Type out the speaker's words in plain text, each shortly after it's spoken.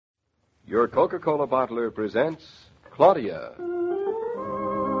Your Coca-Cola bottler presents Claudia.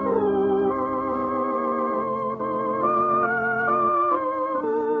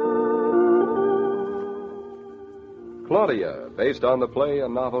 Claudia, based on the play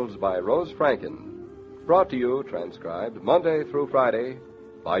and novels by Rose Franken. Brought to you, transcribed, Monday through Friday,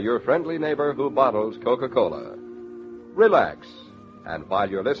 by your friendly neighbor who bottles Coca-Cola. Relax, and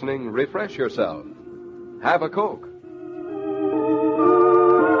while you're listening, refresh yourself. Have a Coke.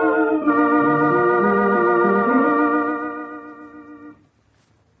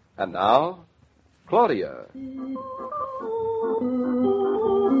 And now, Claudia.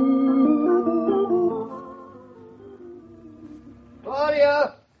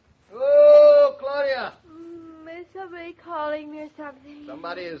 Claudia! Oh, Claudia! Is somebody calling me or something?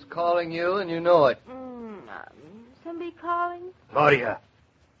 Somebody is calling you, and you know it. Somebody calling? Claudia!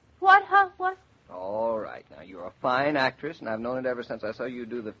 What, huh? What? All right. Now, you're a fine actress, and I've known it ever since I saw you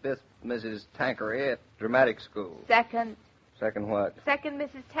do the 5th Mrs. Tanqueray at dramatic school. Second. Second what? Second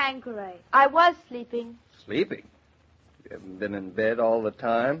Mrs. Tanqueray. I was sleeping. Sleeping? You haven't been in bed all the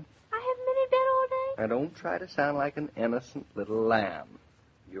time? I haven't been in bed all day. Now, don't try to sound like an innocent little lamb.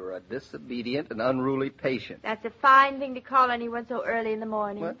 You're a disobedient and unruly patient. That's a fine thing to call anyone so early in the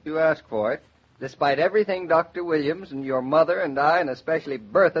morning. Well, you asked for it. Despite everything Dr. Williams and your mother and I, and especially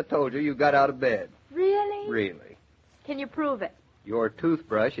Bertha, told you, you got out of bed. Really? Really. Can you prove it? Your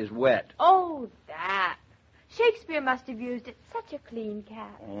toothbrush is wet. Oh, that. Shakespeare must have used it. Such a clean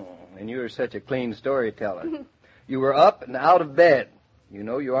cat. Oh, and you're such a clean storyteller. You were up and out of bed. You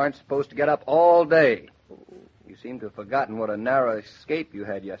know you aren't supposed to get up all day. You seem to have forgotten what a narrow escape you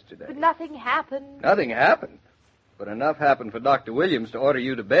had yesterday. But nothing happened. Nothing happened. But enough happened for Dr. Williams to order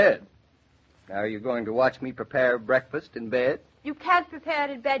you to bed. Now, are you going to watch me prepare breakfast in bed? You can't prepare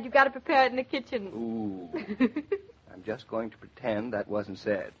it in bed. You've got to prepare it in the kitchen. Ooh. I'm just going to pretend that wasn't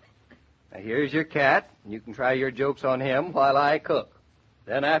said. Now, here's your cat, and you can try your jokes on him while I cook.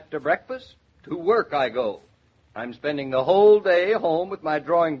 Then after breakfast, to work I go. I'm spending the whole day home with my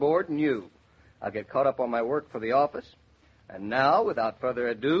drawing board and you. I'll get caught up on my work for the office. And now, without further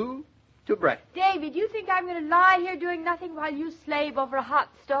ado, to breakfast. David, you think I'm going to lie here doing nothing while you slave over a hot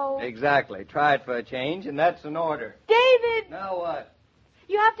stove? Exactly. Try it for a change, and that's an order. David! Now what?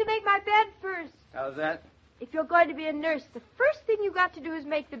 You have to make my bed first. How's that? If you're going to be a nurse, the first thing you've got to do is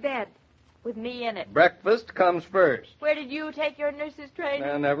make the bed. With me in it. Breakfast comes first. Where did you take your nurse's training?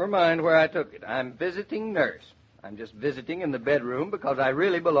 Now, never mind where I took it. I'm visiting nurse. I'm just visiting in the bedroom because I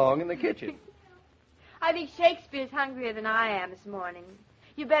really belong in the kitchen. I think Shakespeare's hungrier than I am this morning.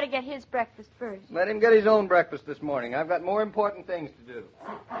 You better get his breakfast first. Let him get his own breakfast this morning. I've got more important things to do.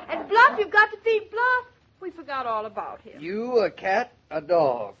 And Bluff, you've got to feed Bluff. We forgot all about him. You, a cat, a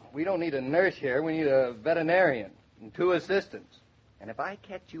dog. We don't need a nurse here. We need a veterinarian and 2 assistants. And if I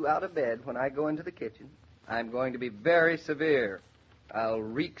catch you out of bed when I go into the kitchen, I'm going to be very severe. I'll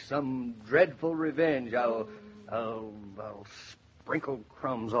wreak some dreadful revenge. I'll sprinkle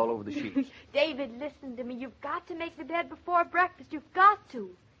crumbs all over the sheets. David, listen to me. You've got to make the bed before breakfast. You've got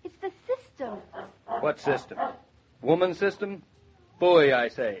to. It's the system. What system? Woman system? Boy, I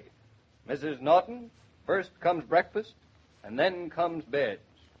say. Mrs. Norton, first comes breakfast, and then comes beds,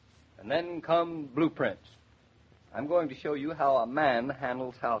 and then come blueprints. I'm going to show you how a man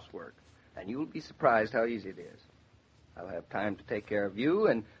handles housework, and you'll be surprised how easy it is. I'll have time to take care of you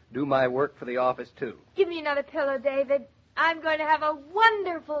and do my work for the office, too. Give me another pillow, David. I'm going to have a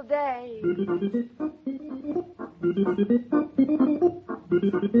wonderful day.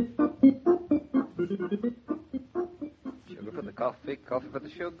 Sugar for the coffee, coffee for the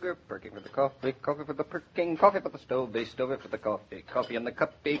sugar, perking for the coffee, coffee for the perking, coffee for the stove, stove for the coffee, coffee in the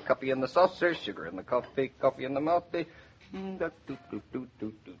cuppy, cuppy in the saucer, sugar in the coffee, coffee in the mouthy.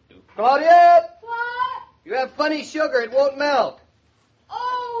 Claudia! What? You have funny sugar. It won't melt.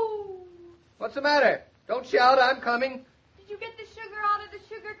 Oh! What's the matter? Don't shout. I'm coming. Did you get the sugar out of the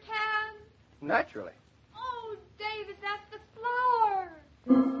sugar can? Naturally. Oh, David, that's the flour.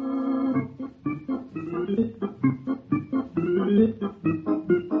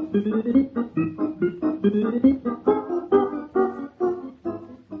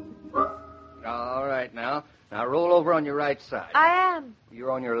 All right, now. Now roll over on your right side. I am.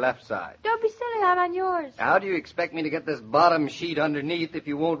 You're on your left side. Don't be silly. I'm on yours. How do you expect me to get this bottom sheet underneath if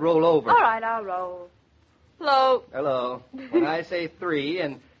you won't roll over? All right, I'll roll. Hello. Hello. When I say 3,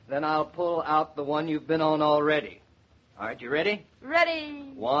 and then I'll pull out the one you've been on already. All right, you ready?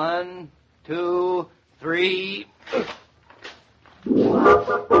 Ready. 1, 2, 3.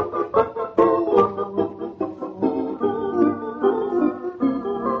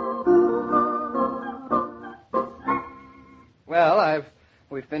 Well, I've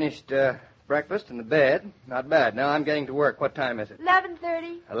We finished breakfast in the bed. Not bad. Now I'm getting to work. What time is it?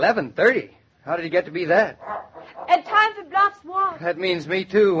 11:30. 11:30? How did you get to be that? And time for Bluff's walk. That means me,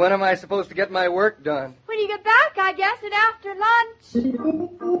 too. When am I supposed to get my work done? When you get back, I guess, and after lunch.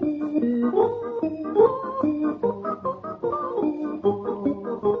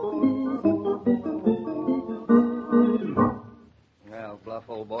 Well, Bluff,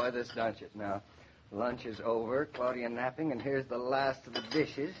 old boy, this lunch is now. Lunch is over. Claudia napping, and here's the last of the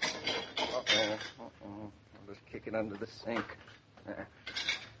dishes. I'll just kick it under the sink. There.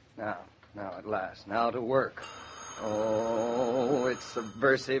 Now at last. Now to work. Oh, it's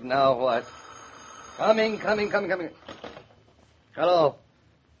subversive. Now what? Coming. Hello,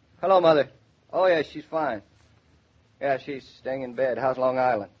 Mother. Oh, yes, she's fine. Yeah, she's staying in bed. How's Long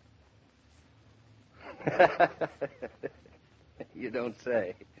Island? You don't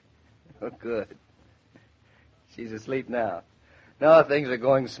say. Oh, good. She's asleep now. No, things are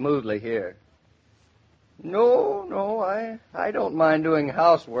going smoothly here. No, I don't mind doing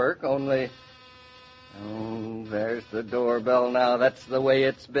housework, only... Oh, there's the doorbell now. That's the way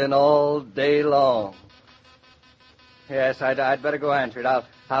it's been all day long. Yes, I'd better go answer it.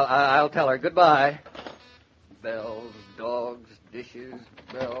 I'll tell her. Goodbye. Bells, dogs, dishes,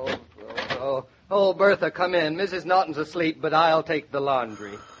 bells. Oh, Bertha, come in. Mrs. Naughton's asleep, but I'll take the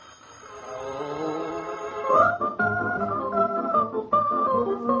laundry.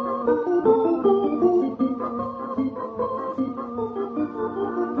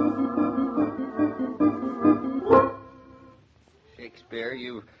 Shakespeare,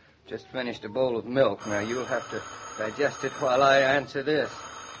 you've just finished a bowl of milk. Now, you'll have to digest it while I answer this.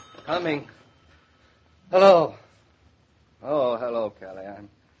 Coming. Hello. Oh, hello, Kelly.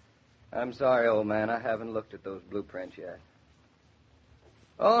 I'm sorry, old man. I haven't looked at those blueprints yet.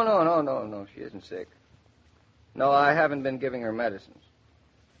 Oh, no. She isn't sick. No, I haven't been giving her medicines.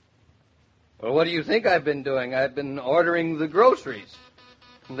 Well, what do you think I've been doing? I've been ordering the groceries.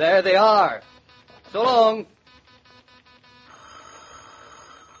 There they are. So long.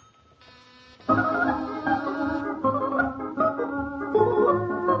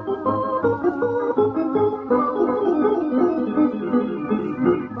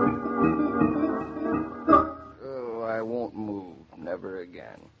 Oh, I won't move. Never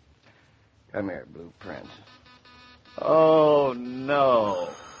again. Come here, Blueprint. Oh, no.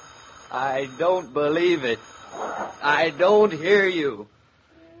 I don't believe it. I don't hear you.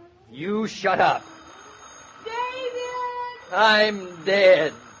 You shut up. David! I'm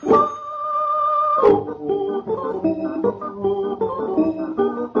dead.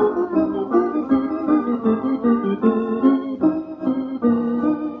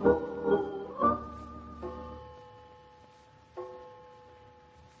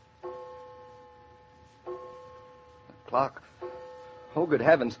 Clock. Oh, good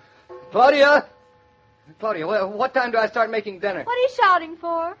heavens. Claudia, what time do I start making dinner? What are you shouting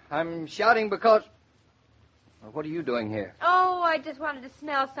for? I'm shouting because... Well, what are you doing here? Oh, I just wanted to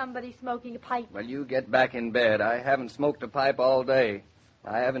smell somebody smoking a pipe. Well, you get back in bed. I haven't smoked a pipe all day.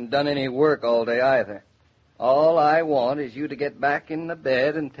 I haven't done any work all day either. All I want is you to get back in the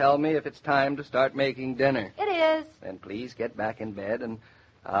bed and tell me if it's time to start making dinner. It is. Then please get back in bed and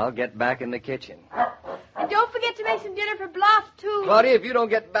I'll get back in the kitchen. And don't forget to make some dinner for Bluff, too. Claudia, if you don't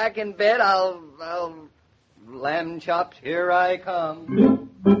get back in bed, I'll... Lamb chops, here I come.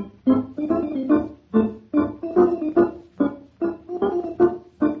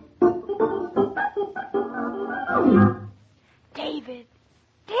 David!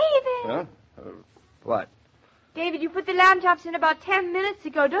 Huh? What? David, you put the lamb chops in about 10 minutes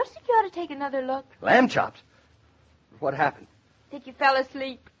ago. Don't you think you ought to take another look? Lamb chops? What happened? I think you fell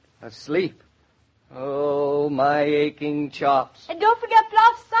asleep. Asleep? Oh, my aching chops. And don't forget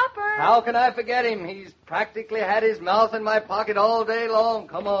Bluff's supper. How can I forget him? He's practically had his mouth in my pocket all day long.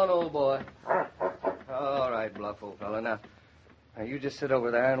 Come on, old boy. All right, Bluff, old fella. Now, you just sit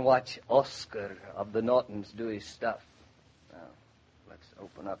over there and watch Oscar of the Nortons do his stuff. Now, let's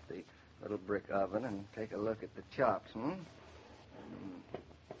open up the little brick oven and take a look at the chops, Well,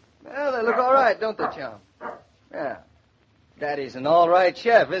 they look all right, don't they, Chum? Yeah. Daddy's an all right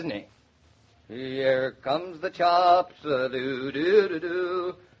chef, isn't he? Here comes the chops,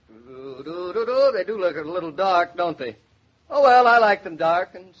 do-do-do-do, do-do-do-do. They do look a little dark, don't they? Oh, well, I like them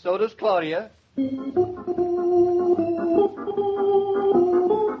dark, and so does Claudia. What's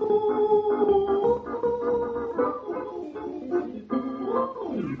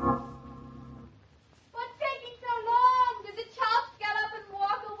taking so long? Did the chops get up and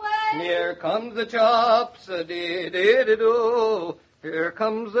walk away? Here comes the chops, dee-dee-dee-do. Here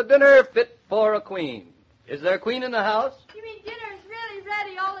comes the dinner fit for a queen. Is there a queen in the house? You mean dinner is really ready?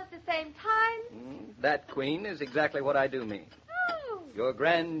 same time? That, Queen, is exactly what I do mean. Oh. Your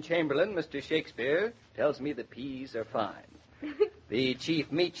Grand Chamberlain, Mr. Shakespeare, tells me the peas are fine. The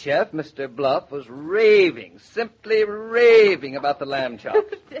chief meat chef, Mr. Bluff, was raving, simply raving about the lamb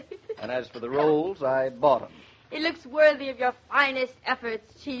chops. And as for the rolls, I bought them. It looks worthy of your finest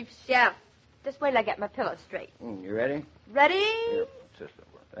efforts, Chief Chef. Just wait till I get my pillow straight. You ready? Ready? Here, sister.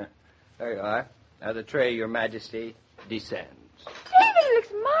 There you are. Now the tray, Your Majesty, descends. David, it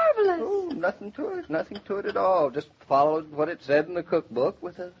looks marvelous. Oh, nothing to it at all. Just followed what it said in the cookbook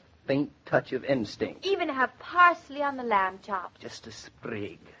with a faint touch of instinct. Even have parsley on the lamb chops. Just a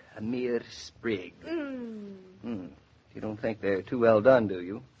sprig, a mere sprig. Mmm. You don't think they're too well done, do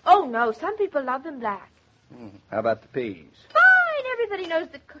you? Oh, no. Some people love them black. How about the peas? Fine. Everybody knows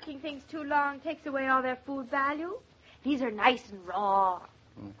that cooking things too long takes away all their food value. These are nice and raw.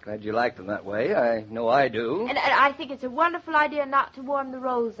 Glad you like them that way. I know I do. And I think it's a wonderful idea not to warm the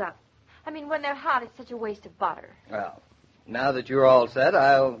rolls up. I mean, when they're hot, it's such a waste of butter. Well, now that you're all set,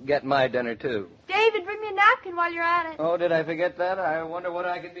 I'll get my dinner, too. David, bring me a napkin while you're at it. Oh, did I forget that? I wonder what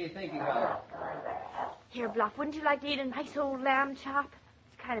I could be thinking of. Here, Bluff, wouldn't you like to eat a nice old lamb chop?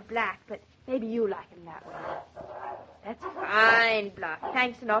 It's kind of black, but maybe you like them that way. That's fine, Bluff.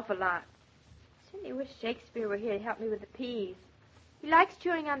 Thanks an awful lot. I certainly wish Shakespeare were here to help me with the peas. He likes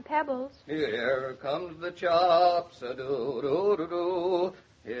chewing on pebbles. Here comes the chops, a-do-do-do-do.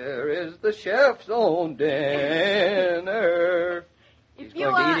 Here is the chef's own dinner. He's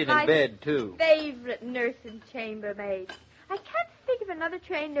going to eat it in bed, too. Favorite nurse and chambermaid. I can't think of another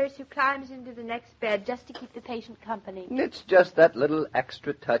trained nurse who climbs into the next bed just to keep the patient company. It's just that little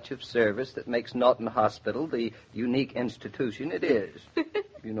extra touch of service that makes Naughton Hospital the unique institution it is.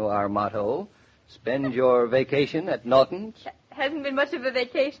 You know our motto, spend your vacation at Naughton's. Hasn't been much of a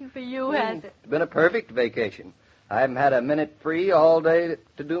vacation for you, has it? It's been a perfect vacation. I haven't had a minute free all day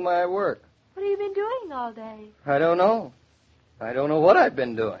to do my work. What have you been doing all day? I don't know. I don't know what I've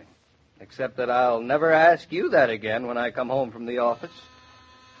been doing. Except that I'll never ask you that again when I come home from the office.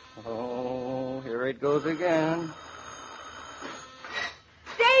 Oh, here it goes again.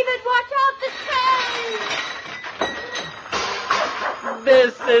 David, watch out the train!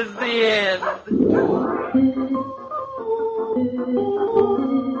 This is the end.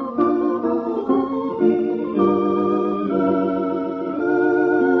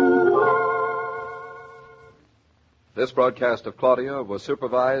 This broadcast of Claudia was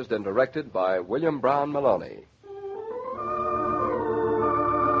supervised and directed by William Brown Maloney.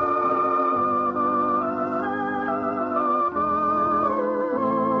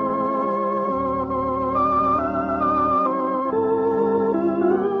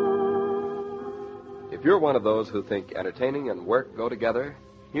 If you're one of those who think entertaining and work go together,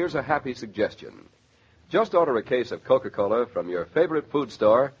 here's a happy suggestion. Just order a case of Coca-Cola from your favorite food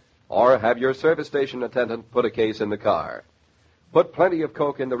store, or have your service station attendant put a case in the car. Put plenty of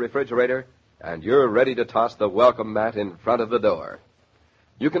Coke in the refrigerator, and you're ready to toss the welcome mat in front of the door.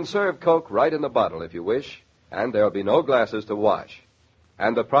 You can serve Coke right in the bottle if you wish, and there'll be no glasses to wash.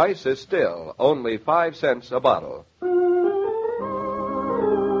 And the price is still only 5 cents a bottle.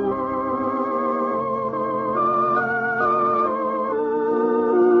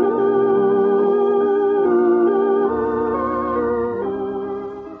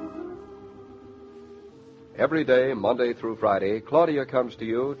 Every day, Monday through Friday, Claudia comes to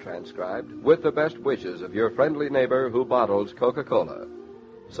you, transcribed, with the best wishes of your friendly neighbor who bottles Coca-Cola.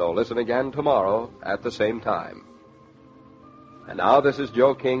 So listen again tomorrow at the same time. And now this is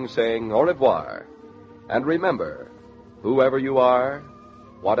Joe King saying au revoir. And remember, whoever you are,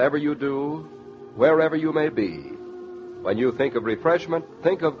 whatever you do, wherever you may be, when you think of refreshment,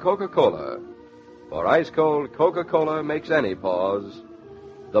 think of Coca-Cola. For ice-cold Coca-Cola makes any pause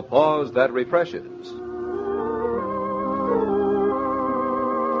the pause that refreshes.